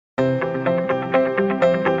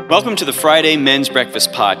Welcome to the Friday Men's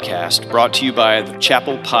Breakfast Podcast, brought to you by the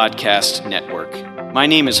Chapel Podcast Network. My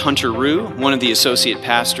name is Hunter Rue, one of the associate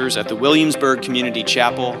pastors at the Williamsburg Community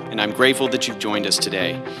Chapel, and I'm grateful that you've joined us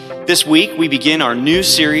today. This week, we begin our new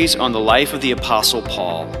series on the life of the Apostle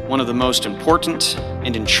Paul, one of the most important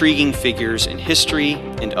and intriguing figures in history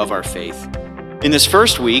and of our faith. In this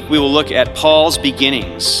first week, we will look at Paul's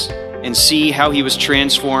beginnings and see how he was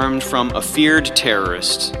transformed from a feared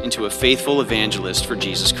terrorist into a faithful evangelist for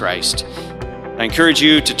Jesus Christ. I encourage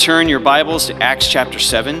you to turn your Bibles to Acts chapter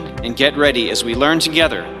 7 and get ready as we learn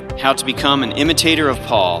together how to become an imitator of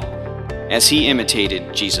Paul as he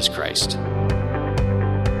imitated Jesus Christ.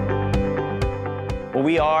 Well,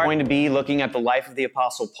 we are going to be looking at the life of the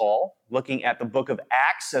Apostle Paul, looking at the book of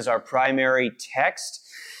Acts as our primary text.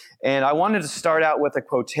 And I wanted to start out with a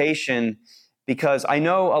quotation because I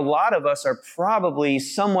know a lot of us are probably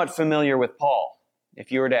somewhat familiar with Paul.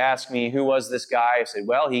 If you were to ask me, who was this guy? I said,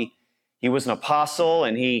 well, he was an apostle,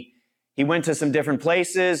 and he went to some different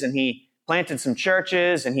places, and he planted some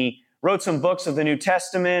churches, and he wrote some books of the New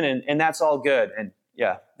Testament, and that's all good. And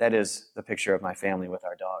yeah, that is the picture of my family with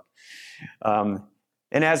our dog.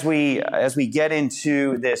 And as we get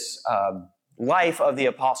into this life of the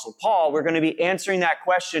Apostle Paul, we're going to be answering that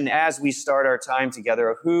question as we start our time together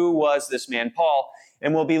of who was this man Paul,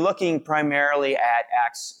 and we'll be looking primarily at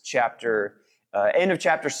Acts chapter, end of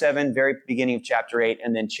chapter 7, very beginning of chapter 8,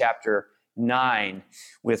 and then chapter 9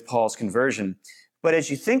 with Paul's conversion. But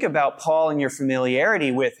as you think about Paul and your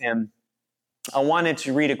familiarity with him, I wanted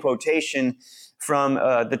to read a quotation from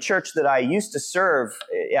the church that I used to serve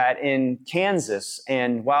at in Kansas.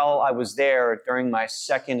 And while I was there, during my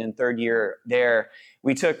second and third year there,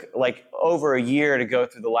 we took like over a year to go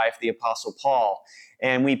through the life of the Apostle Paul.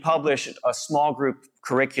 And we published a small group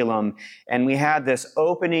curriculum, and we had this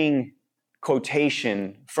opening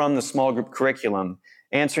quotation from the small group curriculum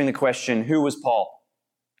answering the question, who was Paul?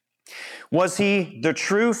 Was he the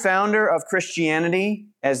true founder of Christianity,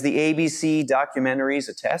 as the ABC documentaries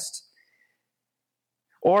attest?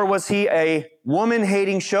 Or was he a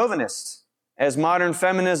woman-hating chauvinist, as modern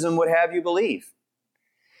feminism would have you believe?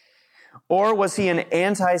 Or was he an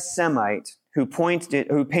anti-Semite who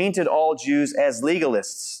painted all Jews as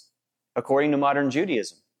legalists, according to modern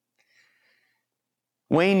Judaism?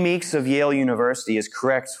 Wayne Meeks of Yale University is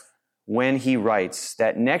correct when he writes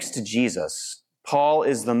that next to Jesus, Paul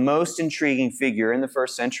is the most intriguing figure in the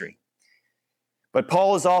first century. But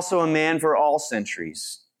Paul is also a man for all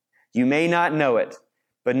centuries. You may not know it,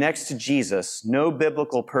 but next to Jesus, no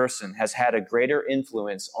biblical person has had a greater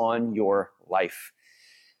influence on your life.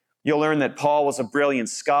 You'll learn that Paul was a brilliant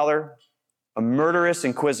scholar, a murderous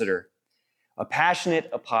inquisitor, a passionate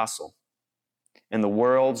apostle, and the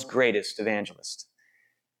world's greatest evangelist.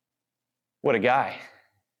 What a guy.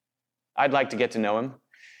 I'd like to get to know him,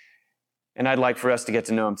 and I'd like for us to get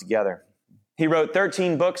to know him together. He wrote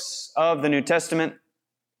 13 books of the New Testament,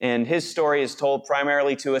 and his story is told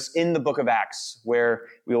primarily to us in the book of Acts, where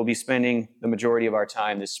we will be spending the majority of our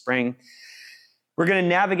time this spring. We're going to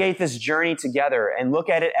navigate this journey together and look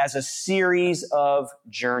at it as a series of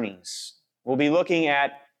journeys. We'll be looking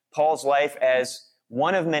at Paul's life as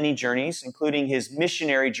one of many journeys, including his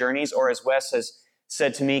missionary journeys, or as Wes has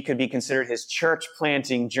said to me, could be considered his church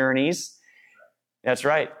planting journeys. That's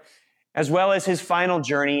right. As well as his final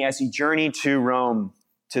journey as he journeyed to Rome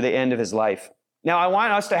to the end of his life. Now, I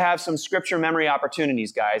want us to have some scripture memory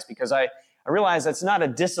opportunities, guys, because I realize that's not a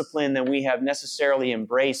discipline that we have necessarily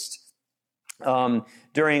embraced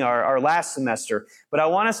during our last semester. But I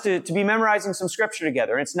want us to be memorizing some scripture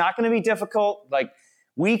together. And it's not going to be difficult. Like,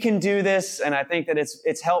 we can do this, and I think that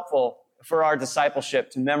it's helpful for our discipleship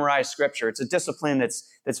to memorize scripture. It's a discipline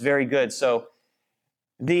that's very good. So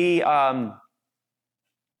the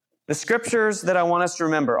scriptures that I want us to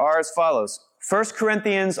remember are as follows. 1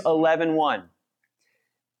 Corinthians 11:1.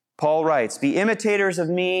 Paul writes, "Be imitators of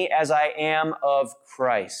me as I am of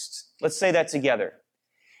Christ." Let's say that together.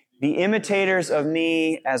 Be imitators of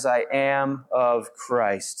me as I am of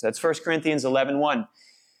Christ. That's 1 Corinthians 11:1.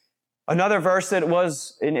 Another verse that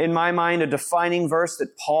was, in my mind, a defining verse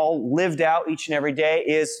that Paul lived out each and every day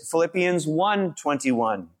is Philippians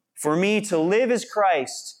 1:21. "For me to live is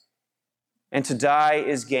Christ, and to die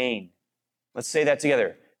is gain." Let's say that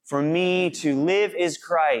together. For me to live is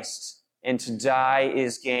Christ, and to die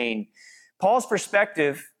is gain. Paul's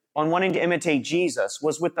perspective on wanting to imitate Jesus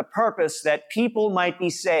was with the purpose that people might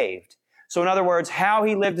be saved. So in other words, how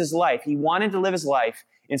he lived his life. He wanted to live his life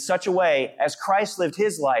in such a way as Christ lived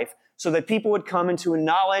his life so that people would come into a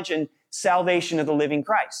knowledge and salvation of the living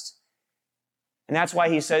Christ. And that's why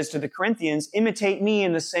he says to the Corinthians, imitate me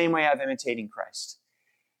in the same way I've imitated Christ.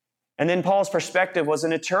 And then Paul's perspective was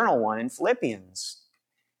an eternal one in Philippians.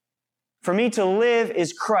 For me to live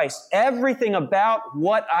is Christ. Everything about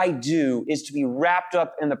what I do is to be wrapped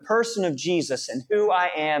up in the person of Jesus and who I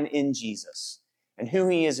am in Jesus and who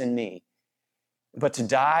he is in me. But to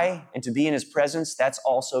die and to be in his presence, that's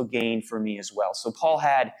also gain for me as well. So Paul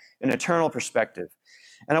had an eternal perspective.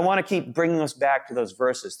 And I want to keep bringing us back to those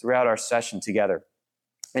verses throughout our session together.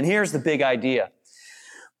 And here's the big idea.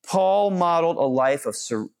 Paul modeled a life of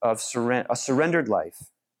a surrendered life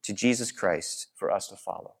to Jesus Christ for us to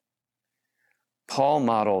follow. Paul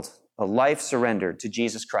modeled a life surrendered to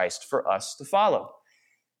Jesus Christ for us to follow.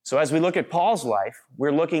 So as we look at Paul's life,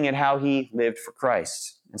 we're looking at how he lived for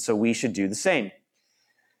Christ. And so we should do the same.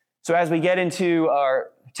 So as we get into our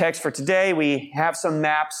text for today, we have some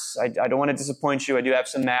maps. I don't want to disappoint you. I do have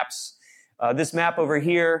some maps. This map over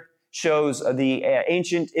here shows the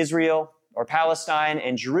ancient Israel or Palestine,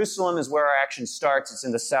 and Jerusalem is where our action starts. It's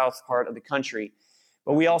in the south part of the country.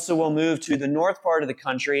 But we also will move to the north part of the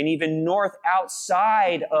country and even north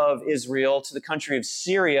outside of Israel to the country of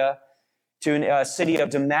Syria, to a city of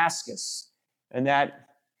Damascus. And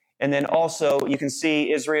then also you can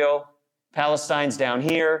see Israel, Palestine's down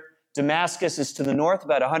here. Damascus is to the north,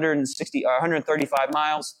 about 135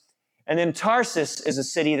 miles. And then Tarsus is a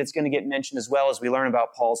city that's going to get mentioned as well as we learn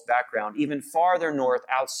about Paul's background, even farther north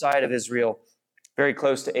outside of Israel, very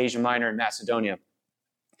close to Asia Minor and Macedonia.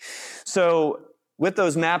 So with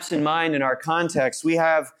those maps in mind in our context, we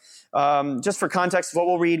have, just for context of what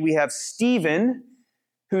we'll read, we have Stephen,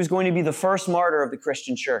 who's going to be the first martyr of the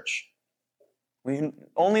Christian church.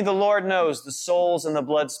 Only the Lord knows the souls and the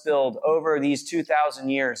blood spilled over these 2,000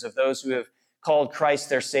 years of those who have called Christ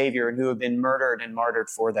their Savior and who have been murdered and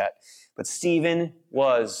martyred for that. But Stephen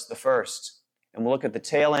was the first. And we'll look at the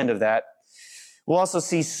tail end of that. We'll also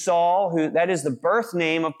see Saul, that is the birth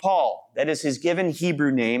name of Paul. That is his given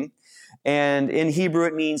Hebrew name. And in Hebrew,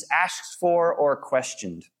 it means asked for or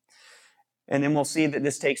questioned. And then we'll see that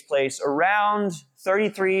this takes place around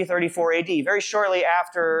 33, 34 AD, very shortly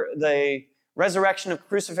after the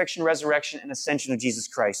crucifixion, resurrection, and ascension of Jesus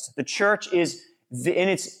Christ. The church is in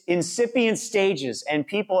its incipient stages, and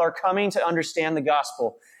people are coming to understand the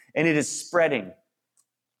gospel, and it is spreading.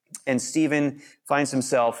 And Stephen finds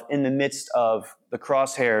himself in the midst of the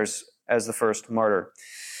crosshairs as the first martyr.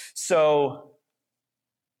 So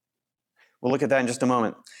we'll look at that in just a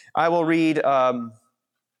moment. I will read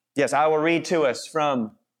to us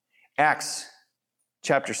from Acts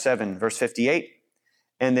chapter 7, verse 58,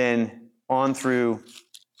 and then on through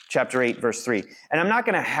chapter 8, verse 3. And I'm not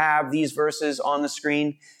going to have these verses on the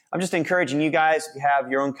screen. I'm just encouraging you guys, if you have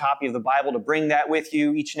your own copy of the Bible, to bring that with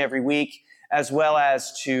you each and every week, as well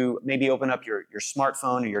as to maybe open up your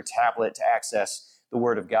smartphone or your tablet to access the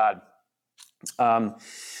Word of God.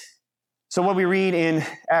 So what we read in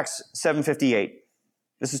Acts 7:58,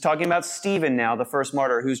 this is talking about Stephen now, the first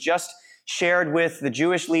martyr, who's just shared with the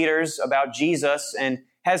Jewish leaders about Jesus and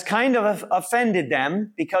has kind of offended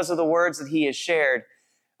them because of the words that he has shared,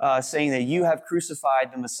 saying that you have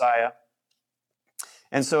crucified the Messiah.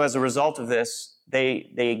 And so as a result of this,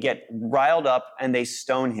 they get riled up and they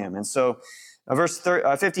stone him. And so verse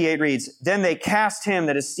 58 reads, "Then they cast him,"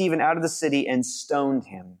 that is Stephen, "out of the city and stoned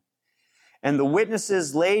him. And the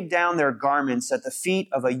witnesses laid down their garments at the feet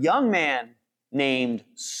of a young man named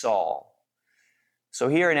Saul." So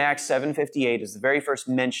here in Acts 7:58 is the very first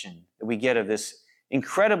mention that we get of this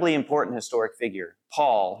incredibly important historic figure,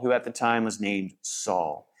 Paul, who at the time was named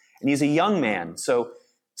Saul. And he's a young man. So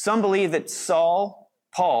some believe that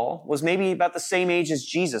Paul, was maybe about the same age as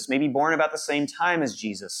Jesus, maybe born about the same time as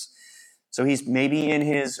Jesus. So he's maybe in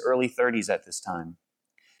his early 30s at this time.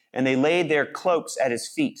 And they laid their cloaks at his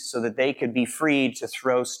feet so that they could be freed to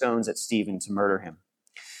throw stones at Stephen to murder him.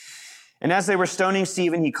 And as they were stoning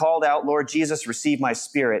Stephen, he called out, "Lord Jesus, receive my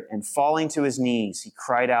spirit." And falling to his knees, he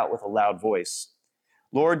cried out with a loud voice,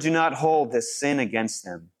 "Lord, do not hold this sin against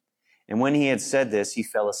them." And when he had said this, he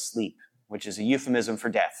fell asleep, which is a euphemism for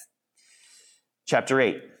death. Chapter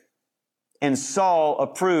 8. And Saul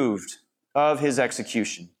approved of his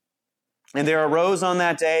execution. And there arose on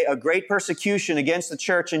that day a great persecution against the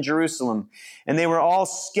church in Jerusalem, and they were all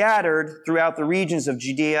scattered throughout the regions of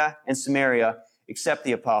Judea and Samaria, except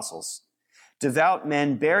the apostles. Devout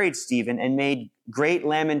men buried Stephen and made great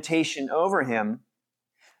lamentation over him.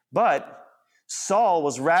 But Saul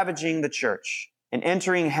was ravaging the church and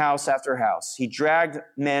entering house after house. He dragged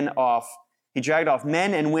off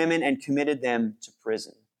men and women and committed them to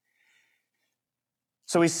prison.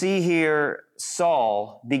 So we see here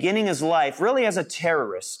Saul beginning his life really as a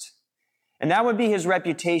terrorist. And that would be his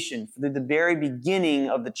reputation from the very beginning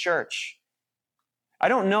of the church. I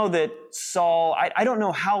don't know that Saul, I don't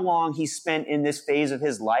know how long he spent in this phase of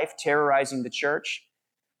his life terrorizing the church.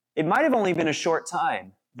 It might have only been a short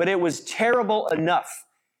time, but it was terrible enough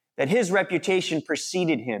that his reputation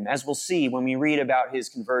preceded him, as we'll see when we read about his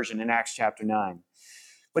conversion in Acts chapter 9.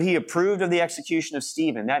 But he approved of the execution of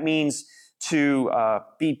Stephen. That means to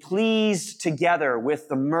be pleased together with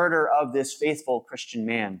the murder of this faithful Christian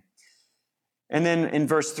man. And then in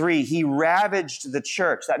verse 3, he ravaged the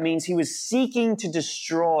church. That means he was seeking to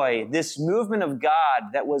destroy this movement of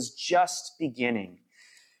God that was just beginning.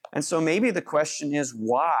 And so maybe the question is,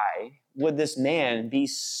 why would this man be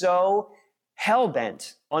so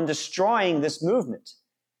hell-bent on destroying this movement?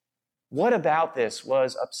 What about this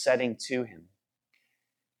was upsetting to him?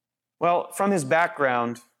 Well, from his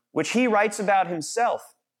background, which he writes about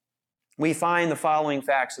himself, we find the following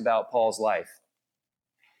facts about Paul's life.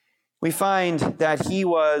 We find that he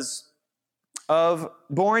was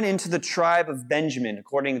born into the tribe of Benjamin,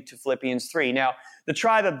 according to Philippians 3. Now, the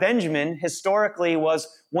tribe of Benjamin historically was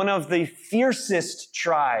one of the fiercest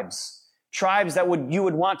tribes that you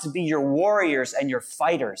would want to be your warriors and your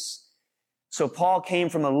fighters. So Paul came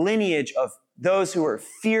from a lineage of those who were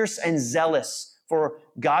fierce and zealous for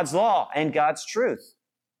God's law and God's truth.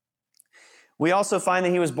 We also find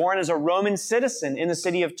that he was born as a Roman citizen in the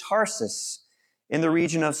city of Tarsus, in the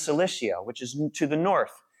region of Cilicia, which is to the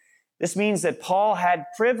north. This means that Paul had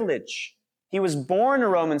privilege. He was born a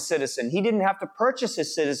Roman citizen. He didn't have to purchase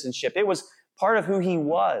his citizenship. It was part of who he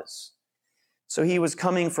was. So he was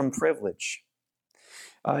coming from privilege.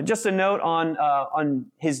 Just a note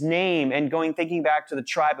on his name and thinking back to the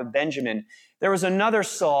tribe of Benjamin. There was another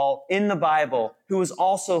Saul in the Bible who was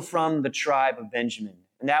also from the tribe of Benjamin.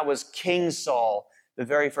 And that was King Saul, the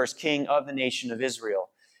very first king of the nation of Israel.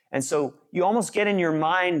 And so you almost get in your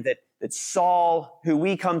mind that Saul, who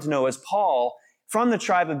we come to know as Paul, from the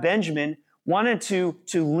tribe of Benjamin, wanted to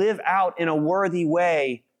live out in a worthy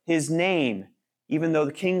way his name, even though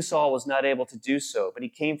the King Saul was not able to do so. But he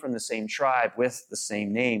came from the same tribe with the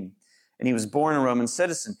same name, and he was born a Roman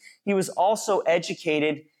citizen. He was also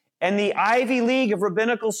educated in the Ivy League of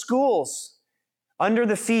rabbinical schools under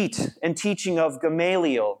the feet and teaching of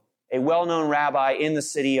Gamaliel, a well-known rabbi in the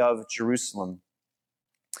city of Jerusalem.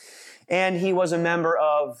 And he was a member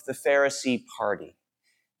of the Pharisee party.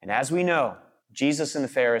 And as we know, Jesus and the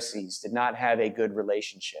Pharisees did not have a good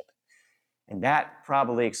relationship. And that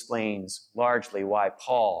probably explains largely why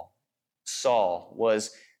Saul,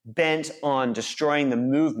 was bent on destroying the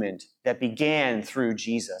movement that began through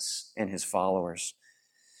Jesus and his followers.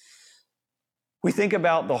 We think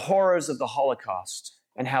about the horrors of the Holocaust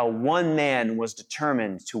and how one man was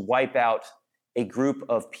determined to wipe out a group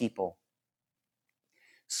of people.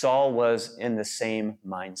 Saul was in the same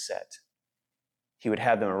mindset. He would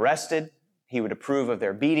have them arrested. He would approve of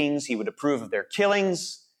their beatings. He would approve of their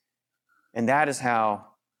killings. And that is how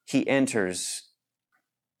he enters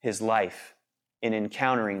his life in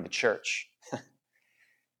encountering the church.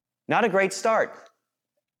 Not a great start,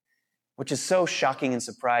 which is so shocking and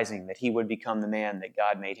surprising that he would become the man that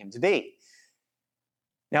God made him to be.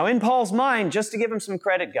 Now, in Paul's mind, just to give him some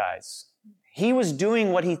credit, guys, he was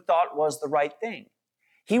doing what he thought was the right thing.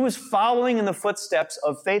 He was following in the footsteps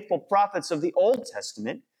of faithful prophets of the Old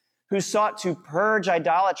Testament who sought to purge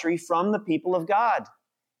idolatry from the people of God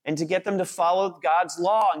and to get them to follow God's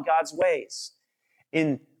law and God's ways.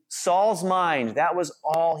 In Saul's mind, that was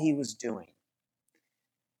all he was doing.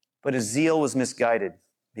 But his zeal was misguided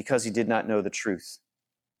because he did not know the truth.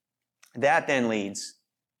 That then leads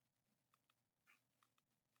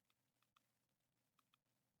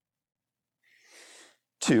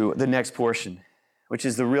to the next portion, which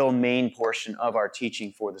is the real main portion of our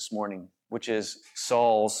teaching for this morning, which is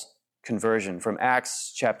Saul's conversion from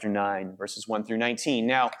Acts chapter 9, verses 1 through 19.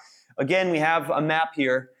 Now, again, we have a map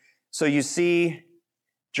here. So you see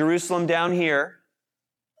Jerusalem down here,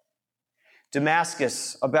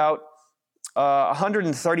 Damascus about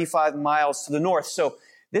 135 miles to the north. So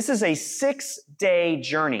this is a 6-day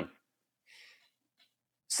journey.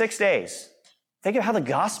 6 days. Think of how the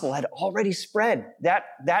gospel had already spread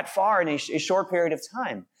that far in a short period of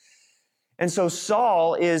time. And so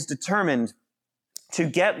Saul is determined to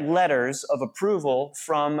get letters of approval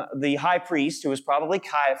from the high priest, who was probably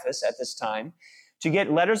Caiaphas at this time, to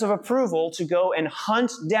get letters of approval to go and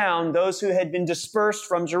hunt down those who had been dispersed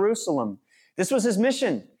from Jerusalem. This was his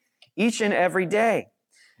mission each and every day.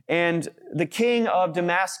 And the king of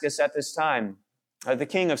Damascus at this time, the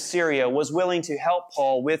king of Syria, was willing to help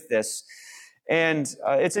Paul with this. And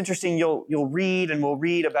it's interesting, you'll read, and we'll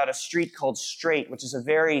read about a street called Straight, which is a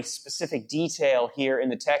very specific detail here in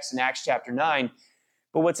the text in Acts chapter 9.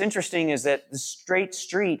 But what's interesting is that the straight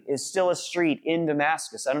street is still a street in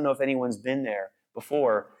Damascus. I don't know if anyone's been there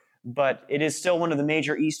before, but it is still one of the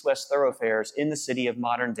major east-west thoroughfares in the city of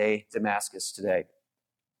modern-day Damascus today.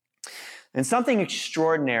 And something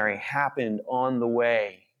extraordinary happened on the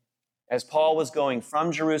way as Paul was going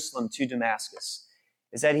from Jerusalem to Damascus,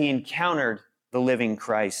 is that he encountered the living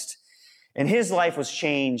Christ. And his life was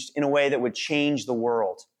changed in a way that would change the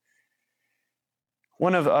world.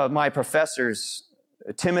 One of my professors,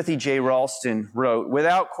 Timothy J. Ralston, wrote,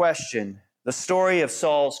 "Without question, the story of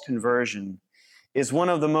Saul's conversion is one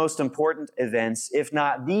of the most important events, if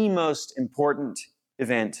not the most important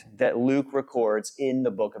event that Luke records in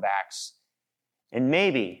the book of Acts. And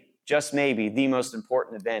maybe, just maybe, the most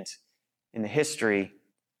important event in the history,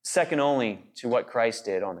 second only to what Christ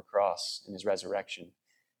did on the cross in his resurrection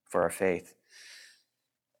for our faith."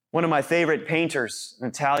 One of my favorite painters, an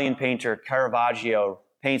Italian painter, Caravaggio,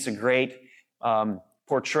 paints a great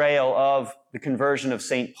portrayal of the conversion of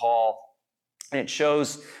St. Paul. And it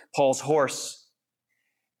shows Paul's horse.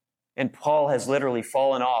 And Paul has literally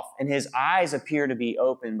fallen off, and his eyes appear to be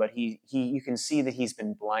open, but you can see that he's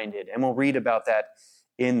been blinded. And we'll read about that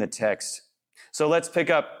in the text. So let's pick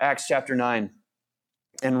up Acts chapter 9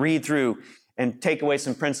 and read through and take away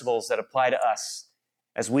some principles that apply to us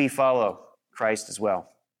as we follow Christ as well.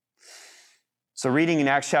 So reading in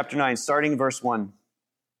Acts chapter 9, starting verse 1.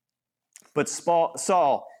 But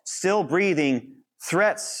Saul, still breathing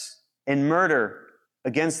threats and murder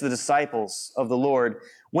against the disciples of the Lord,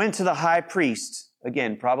 went to the high priest,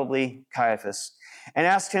 again, probably Caiaphas, and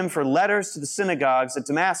asked him for letters to the synagogues at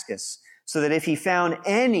Damascus, so that if he found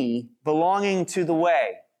any belonging to the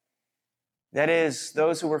way, that is,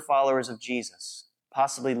 those who were followers of Jesus,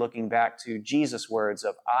 possibly looking back to Jesus' words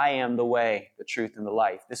of, "I am the way, the truth, and the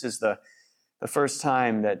life." This is the first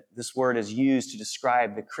time that this word is used to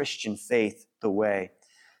describe the Christian faith, the way.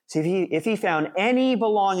 So if he found any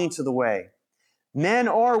belonging to the way, men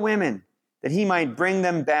or women, that he might bring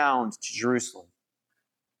them bound to Jerusalem.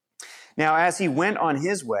 Now, as he went on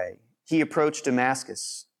his way, he approached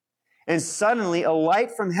Damascus, and suddenly a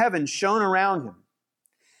light from heaven shone around him.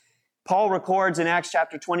 Paul records in Acts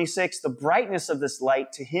chapter 26, the brightness of this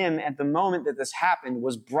light to him at the moment that this happened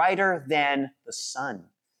was brighter than the sun.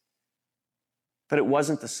 But it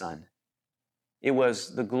wasn't the sun. It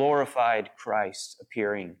was the glorified Christ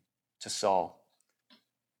appearing to Saul.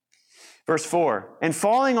 Verse 4, and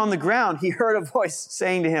falling on the ground, he heard a voice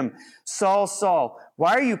saying to him, "Saul, Saul,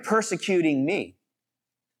 why are you persecuting me?"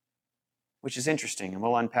 Which is interesting, and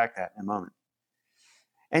we'll unpack that in a moment.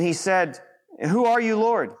 And he said, "Who are you,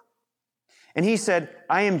 Lord?" And he said,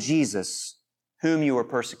 "I am Jesus, whom you are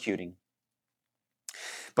persecuting.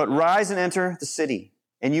 But rise and enter the city,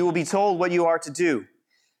 and you will be told what you are to do."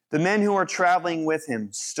 The men who were traveling with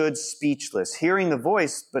him stood speechless, hearing the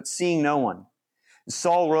voice, but seeing no one.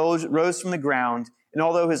 Saul rose from the ground, and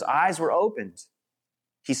although his eyes were opened,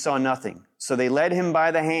 he saw nothing. So they led him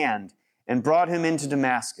by the hand and brought him into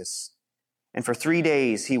Damascus. And for 3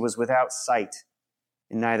 days he was without sight,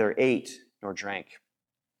 and neither ate nor drank.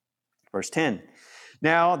 Verse 10,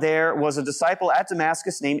 now there was a disciple at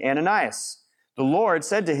Damascus named Ananias. The Lord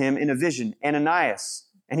said to him in a vision, "Ananias."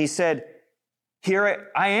 And he said,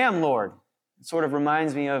 "Here I am, Lord." It sort of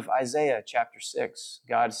reminds me of Isaiah chapter 6.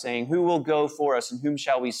 God saying, "Who will go for us, and whom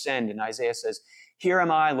shall we send?" And Isaiah says, "Here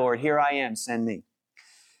am I, Lord, here I am, send me."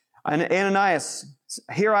 And Ananias,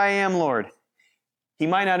 "Here I am, Lord." He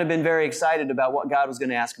might not have been very excited about what God was going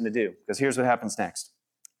to ask him to do, because here's what happens next.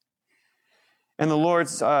 And the Lord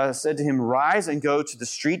said to him, "Rise and go to the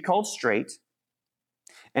street called Straight,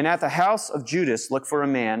 and at the house of Judas look for a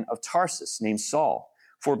man of Tarsus named Saul,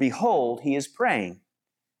 for behold, he is praying.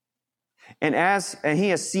 And he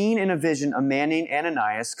has seen in a vision a man named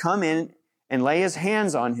Ananias come in and lay his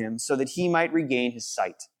hands on him so that he might regain his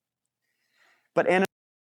sight. But Ananias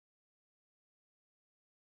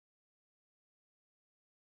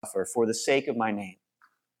for the sake of my name."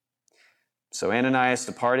 So Ananias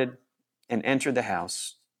departed and entered the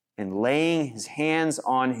house, and laying his hands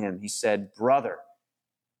on him, he said, "Brother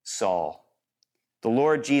Saul, the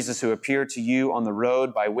Lord Jesus, who appeared to you on the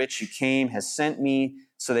road by which you came, has sent me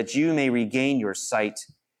so that you may regain your sight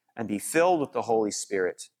and be filled with the Holy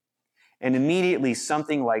Spirit." And immediately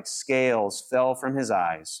something like scales fell from his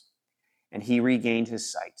eyes, and he regained his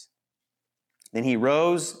sight. Then he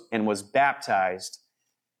rose and was baptized,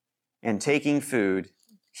 and taking food,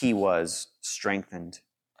 he was strengthened.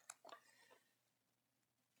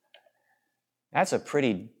 That's a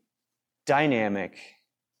pretty dynamic,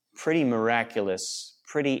 pretty miraculous,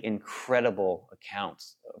 pretty incredible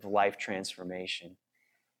account of life transformation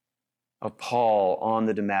of Paul on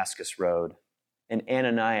the Damascus road. and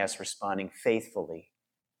Ananias responding faithfully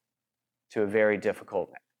to a very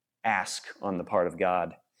difficult ask on the part of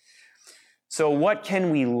God. So what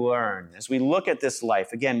can we learn as we look at this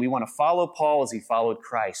life? Again, we want to follow Paul as he followed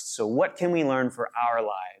Christ. So what can we learn for our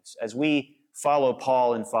lives as we follow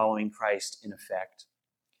Paul in following Christ in effect?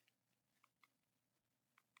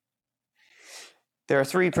 There are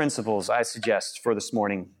three principles I suggest for this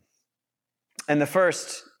morning. And the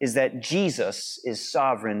first is that Jesus is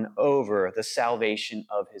sovereign over the salvation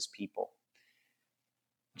of his people.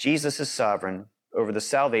 Jesus is sovereign over the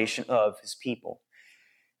salvation of his people.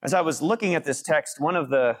 As I was looking at this text, one of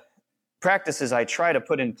the practices I try to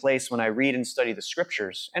put in place when I read and study the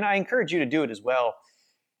scriptures, and I encourage you to do it as well,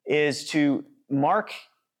 is to mark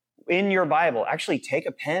in your Bible, actually take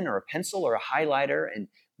a pen or a pencil or a highlighter and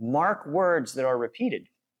mark words that are repeated.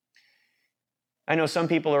 I know some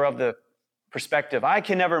people are of the perspective, I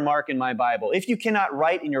can never mark in my Bible. If you cannot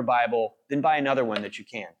write in your Bible, then buy another one that you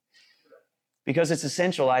can. Because it's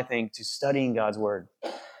essential, I think, to studying God's word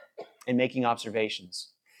and making observations.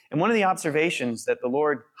 And one of the observations that the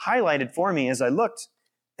Lord highlighted for me as I looked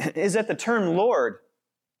is that the term Lord,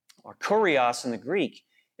 or kurios in the Greek,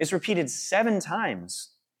 is repeated 7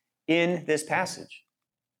 times in this passage.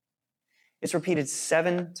 It's repeated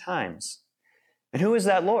 7 times. And who is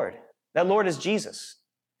that Lord? That Lord is Jesus.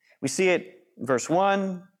 We see it in verse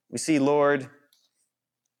 1. We see Lord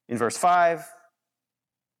in verse 5.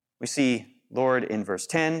 We see Lord in verse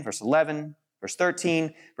 10, verse 11, verse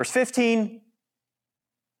 13, verse 15,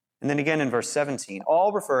 and then again in verse 17,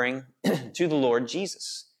 all referring to the Lord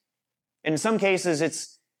Jesus. And in some cases,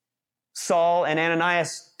 it's Saul and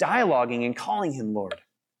Ananias dialoguing and calling him Lord.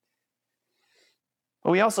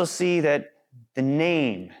 But we also see that the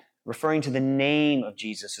name, referring to the name of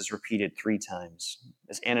Jesus, is repeated 3 times.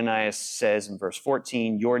 As Ananias says in verse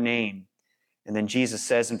 14, your name. And then Jesus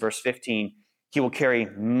says in verse 15, he will carry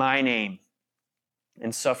my name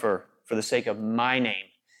and suffer for the sake of my name.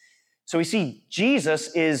 So we see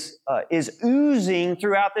Jesus is oozing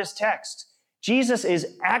throughout this text. Jesus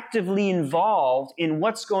is actively involved in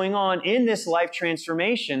what's going on in this life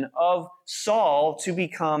transformation of Saul to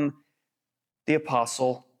become the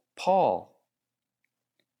Apostle Paul.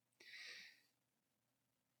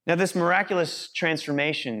 Now, this miraculous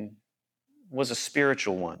transformation was a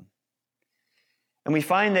spiritual one. And we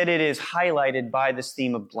find that it is highlighted by this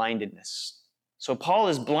theme of blindedness. So Paul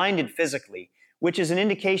is blinded physically, which is an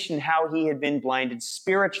indication how he had been blinded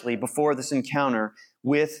spiritually before this encounter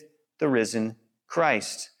with the risen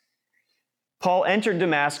Christ. Paul entered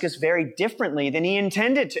Damascus very differently than he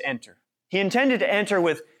intended to enter. He intended to enter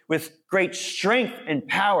with great strength and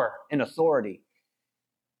power and authority.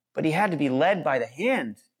 But he had to be led by the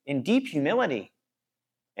hand in deep humility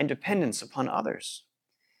and dependence upon others.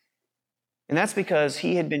 And that's because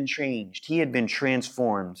he had been changed. He had been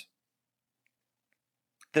transformed.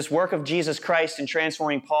 This work of Jesus Christ in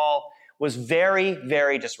transforming Paul was very,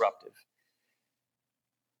 very disruptive.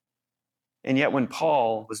 And yet when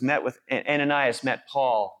Ananias met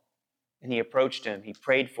Paul, and he approached him, he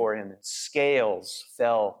prayed for him, and scales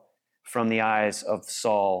fell from the eyes of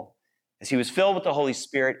Saul as he was filled with the Holy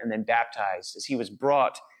Spirit and then baptized, as he was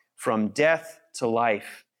brought from death to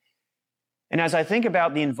life. And as I think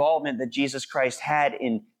about the involvement that Jesus Christ had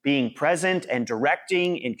in being present and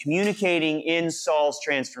directing and communicating in Saul's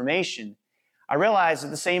transformation, I realize that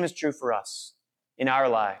the same is true for us in our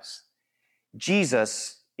lives.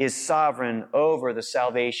 Jesus is sovereign over the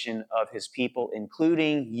salvation of his people,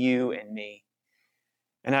 including you and me.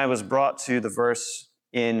 And I was brought to the verse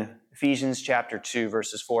in Ephesians chapter 2,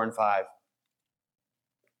 verses 4 and 5,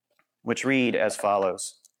 which read as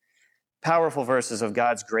follows. Powerful verses of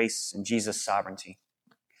God's grace and Jesus' sovereignty.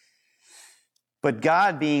 But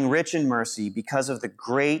God, being rich in mercy, because of the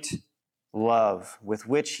great love with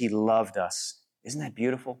which he loved us. Isn't that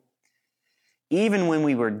beautiful? Even when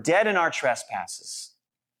we were dead in our trespasses.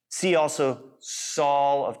 See also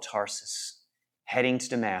Saul of Tarsus, heading to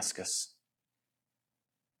Damascus.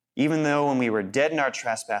 Even though when we were dead in our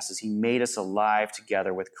trespasses, he made us alive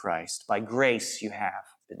together with Christ. By grace you have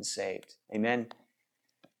been saved. Amen.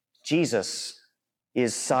 Jesus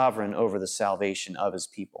is sovereign over the salvation of his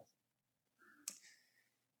people.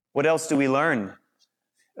 What else do we learn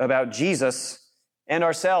about Jesus and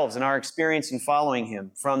ourselves and our experience in following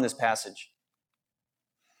him from this passage?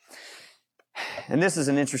 And this is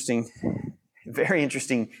an interesting, very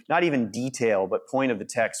interesting, not even detail, but point of the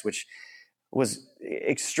text, which was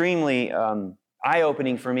extremely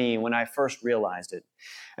eye-opening for me when I first realized it.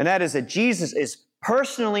 And that is that Jesus is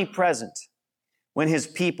personally present when his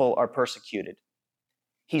people are persecuted.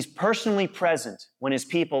 He's personally present when his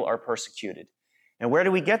people are persecuted. And where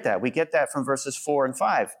do we get that? We get that from verses 4 and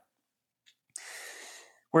 5,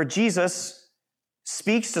 where Jesus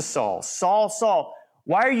speaks to Saul. Saul, Saul,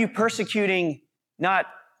 why are you persecuting not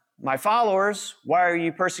my followers? Why are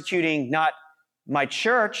you persecuting not my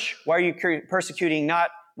church? Why are you persecuting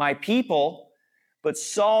not my people? But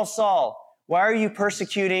Saul, Saul, why are you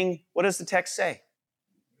persecuting, what does the text say?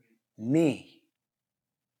 Me.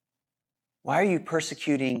 Why are you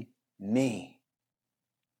persecuting me?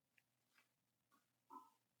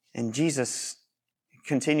 And Jesus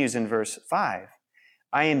continues in verse 5.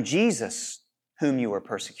 I am Jesus whom you are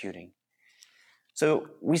persecuting. So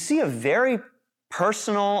we see a very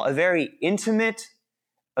personal, a very intimate,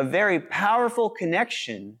 a very powerful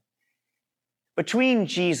connection between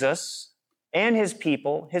Jesus and his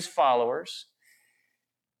people, his followers.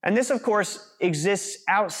 And this, of course, exists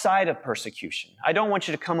outside of persecution. I don't want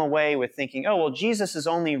you to come away with thinking, oh, well, Jesus is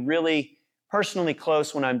only really personally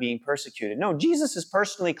close when I'm being persecuted. No, Jesus is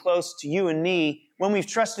personally close to you and me when we've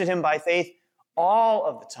trusted him by faith all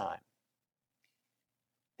of the time.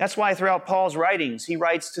 That's why throughout Paul's writings, he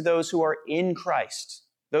writes to those who are in Christ,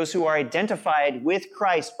 those who are identified with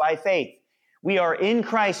Christ by faith. We are in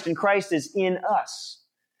Christ and Christ is in us.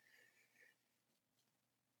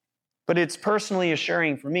 But it's personally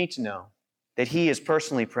assuring for me to know that he is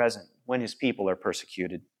personally present when his people are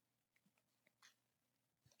persecuted.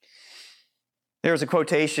 There's a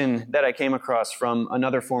quotation that I came across from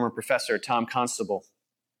another former professor, Tom Constable,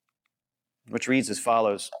 which reads as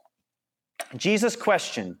follows. Jesus'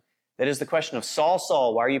 question, that is the question of Saul,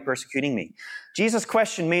 Saul, why are you persecuting me? Jesus'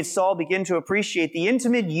 question made Saul begin to appreciate the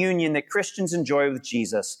intimate union that Christians enjoy with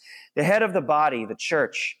Jesus, the head of the body, the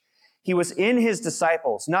church. He was in his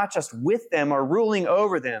disciples, not just with them or ruling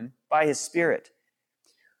over them by his Spirit.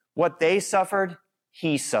 What they suffered,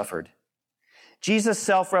 he suffered. Jesus'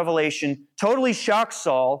 self-revelation totally shocked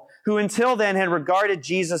Saul, who until then had regarded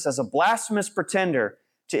Jesus as a blasphemous pretender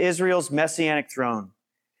to Israel's messianic throne.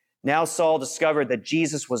 Now Saul discovered that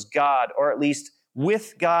Jesus was God, or at least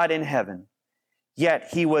with God in heaven. Yet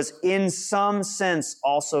he was in some sense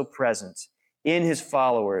also present in his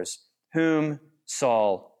followers, whom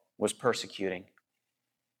Saul was persecuting.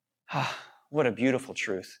 What a beautiful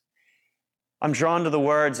truth. I'm drawn to the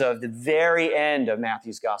words of the very end of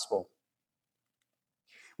Matthew's gospel,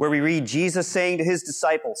 where we read Jesus saying to his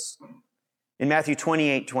disciples in Matthew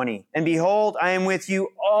 28:20, and behold, I am with you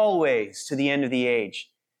always to the end of the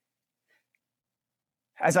age.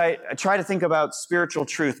 As I try to think about spiritual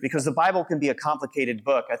truth, because the Bible can be a complicated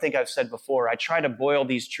book, I think I've said before, I try to boil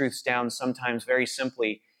these truths down sometimes very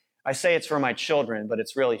simply. I say it's for my children, but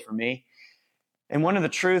it's really for me. And one of the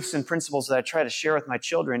truths and principles that I try to share with my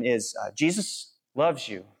children is Jesus loves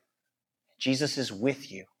you. Jesus is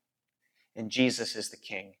with you. And Jesus is the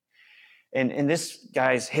King. And this,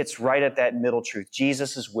 guys, hits right at that middle truth.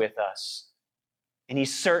 Jesus is with us. And he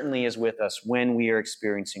certainly is with us when we are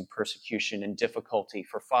experiencing persecution and difficulty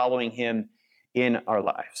for following him in our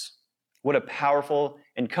lives. What a powerful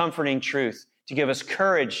and comforting truth to give us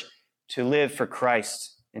courage to live for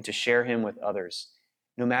Christ and to share him with others,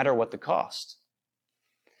 no matter what the cost.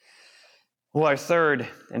 Well, our third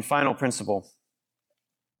and final principle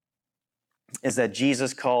is that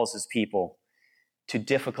Jesus calls his people to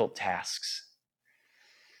difficult tasks.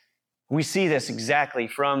 We see this exactly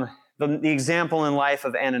from the example in life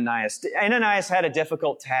of Ananias. Ananias had a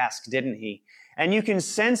difficult task, didn't he? And you can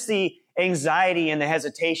sense the anxiety and the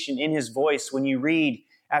hesitation in his voice when you read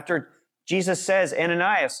after Jesus says,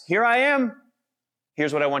 Ananias, here I am.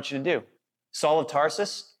 Here's what I want you to do. Saul of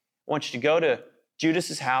Tarsus, I want you to go to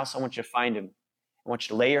Judas's house. I want you to find him. I want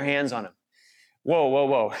you to lay your hands on him. Whoa, whoa,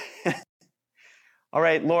 whoa. All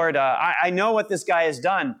right, Lord, I know what this guy has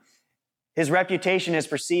done. His reputation has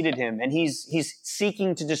preceded him, and he's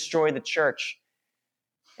seeking to destroy the church.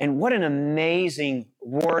 And what an amazing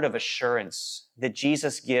word of assurance that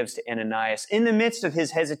Jesus gives to Ananias in the midst of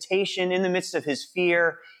his hesitation, in the midst of his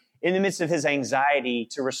fear, in the midst of his anxiety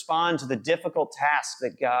to respond to the difficult task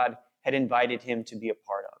that God had invited him to be a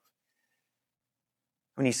part of.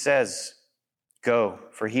 When he says, go,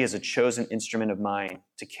 for he is a chosen instrument of mine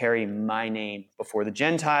to carry my name before the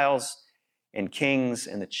Gentiles and kings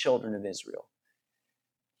and the children of Israel.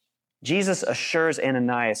 Jesus assures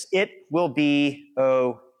Ananias, it will be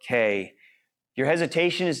okay. Your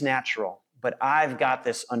hesitation is natural, but I've got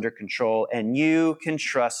this under control, and you can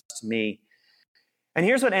trust me. And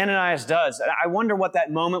here's what Ananias does. I wonder what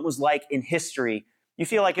that moment was like in history. You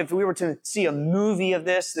feel like if we were to see a movie of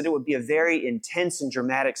this, that it would be a very intense and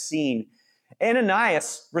dramatic scene.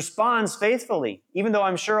 Ananias responds faithfully, even though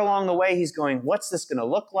I'm sure along the way he's going, what's this going to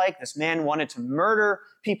look like? This man wanted to murder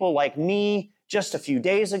people like me just a few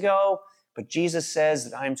days ago. But Jesus says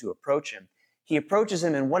that I am to approach him. He approaches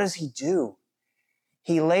him, and what does he do?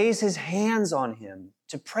 He lays his hands on him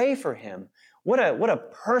to pray for him. What a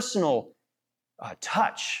personal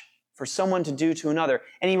touch for someone to do to another.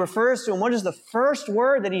 And he refers to him. What is the first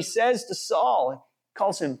word that he says to Saul? He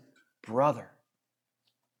calls him brother.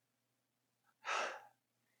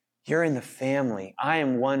 You're in the family. I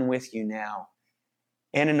am one with you now.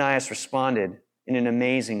 Ananias responded in an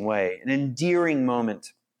amazing way, an endearing moment.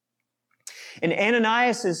 And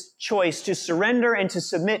Ananias' choice to surrender and to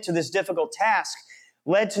submit to this difficult task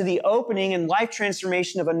led to the opening and life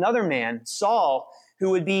transformation of another man, Saul,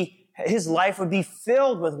 his life would be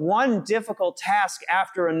filled with one difficult task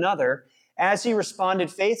after another as he responded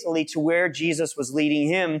faithfully to where Jesus was leading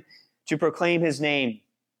him to proclaim his name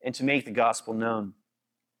and to make the gospel known.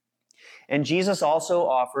 And Jesus also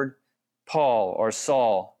offered Paul, or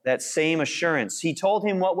Saul, that same assurance. He told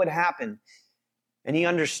him what would happen, and he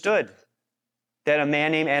understood that a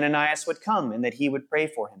man named Ananias would come and that he would pray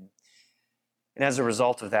for him. And as a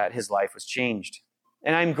result of that, his life was changed.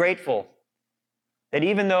 And I'm grateful that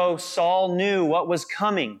even though Saul knew what was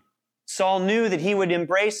coming, Saul knew that he would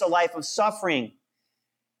embrace a life of suffering,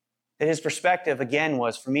 that his perspective, again,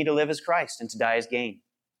 was for me to live as Christ and to die as gain.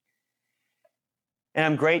 And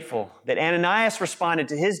I'm grateful that Ananias responded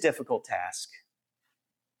to his difficult task,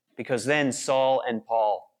 because then Saul and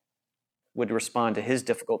Paul would respond to his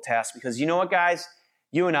difficult task. Because you know what, guys?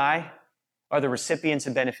 You and I are the recipients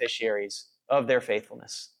and beneficiaries of their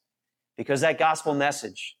faithfulness. Because that gospel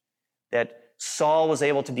message that Saul was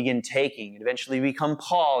able to begin taking and eventually become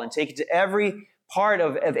Paul and take it to every part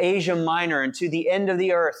of Asia Minor and to the end of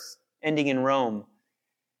the earth, ending in Rome,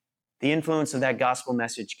 the influence of that gospel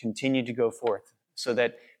message continued to go forth, so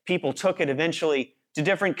that people took it eventually to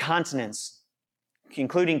different continents,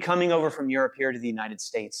 including coming over from Europe here to the United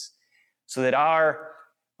States, so that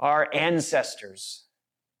our ancestors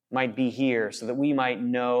might be here, so that we might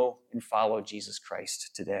know and follow Jesus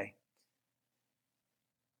Christ today.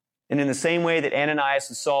 And in the same way that Ananias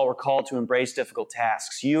and Saul were called to embrace difficult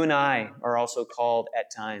tasks, you and I are also called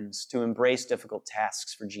at times to embrace difficult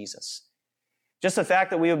tasks for Jesus. Just the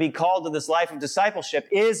fact that we would be called to this life of discipleship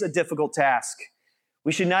is a difficult task.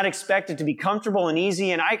 We should not expect it to be comfortable and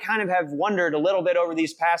easy. And I kind of have wondered a little bit over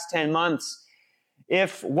these past 10 months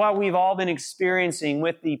if what we've all been experiencing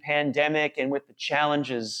with the pandemic and with the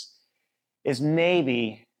challenges is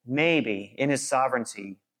maybe in his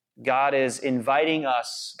sovereignty, God is inviting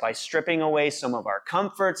us by stripping away some of our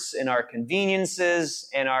comforts and our conveniences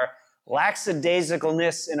and our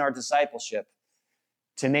lackadaisicalness in our discipleship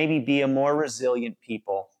to maybe be a more resilient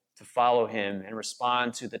people, to follow him and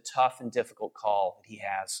respond to the tough and difficult call that he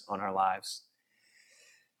has on our lives.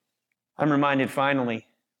 I'm reminded finally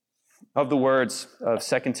of the words of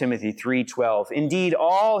 2 Timothy 3:12. Indeed,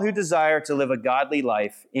 all who desire to live a godly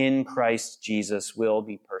life in Christ Jesus will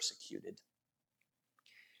be persecuted.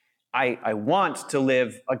 I want to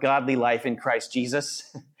live a godly life in Christ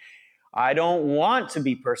Jesus. I don't want to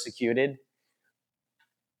be persecuted.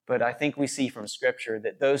 But I think we see from Scripture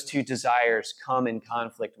that those two desires come in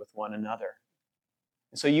conflict with one another.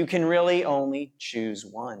 So you can really only choose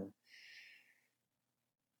one.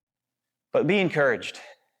 But be encouraged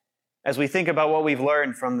as we think about what we've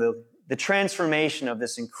learned from the transformation of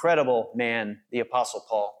this incredible man, the Apostle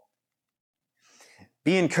Paul.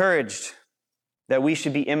 Be encouraged that we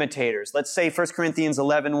should be imitators. Let's say 1 Corinthians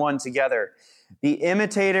 11:1 together. Be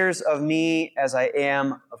imitators of me as I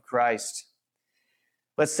am of Christ.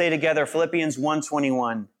 Let's say together Philippians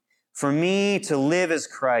 1:21. For me to live is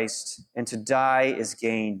Christ, and to die is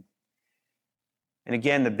gain. And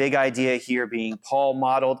again, the big idea here being Paul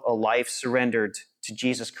modeled a life surrendered to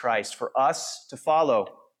Jesus Christ for us to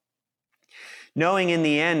follow, knowing in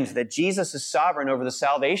the end that Jesus is sovereign over the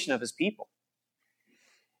salvation of his people.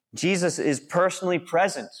 Jesus is personally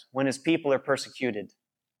present when his people are persecuted.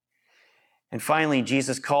 And finally,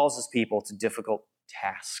 Jesus calls his people to difficult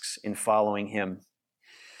tasks in following him.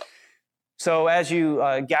 So as you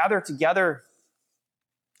gather together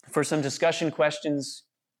for some discussion questions,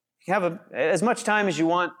 you have as much time as you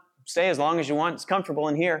want, stay as long as you want, it's comfortable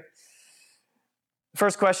in here. The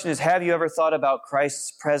first question is, have you ever thought about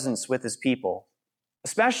Christ's presence with his people,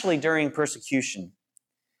 especially during persecution?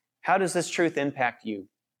 How does this truth impact you?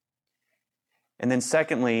 And then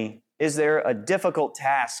secondly, is there a difficult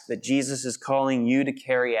task that Jesus is calling you to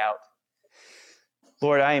carry out?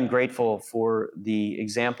 Lord, I am grateful for the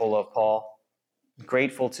example of Paul. I'm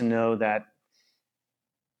grateful to know that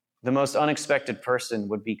the most unexpected person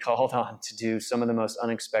would be called on to do some of the most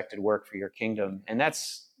unexpected work for your kingdom. And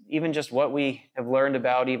that's even just what we have learned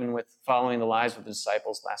about, even with following the lives of the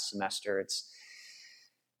disciples last semester.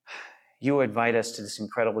 you invite us to this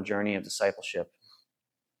incredible journey of discipleship.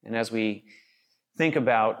 And as we think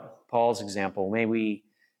about Paul's example, may we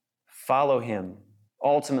follow him,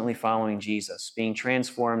 ultimately following Jesus, being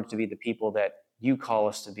transformed to be the people that you call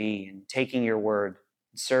us to be, and taking your word,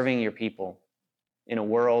 serving your people in a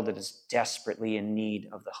world that is desperately in need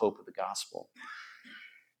of the hope of the gospel.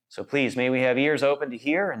 So please, may we have ears open to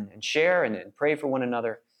hear and share and pray for one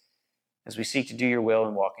another as we seek to do your will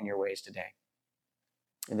and walk in your ways today.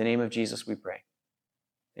 In the name of Jesus we pray.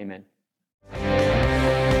 Amen.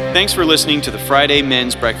 Thanks for listening to the Friday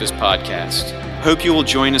Men's Breakfast Podcast. Hope you will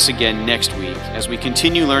join us again next week as we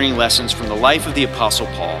continue learning lessons from the life of the Apostle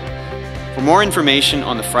Paul. For more information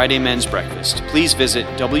on the Friday Men's Breakfast, please visit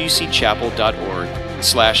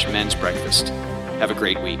wcchapel.org/mensbreakfast. Have a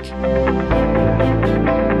great week.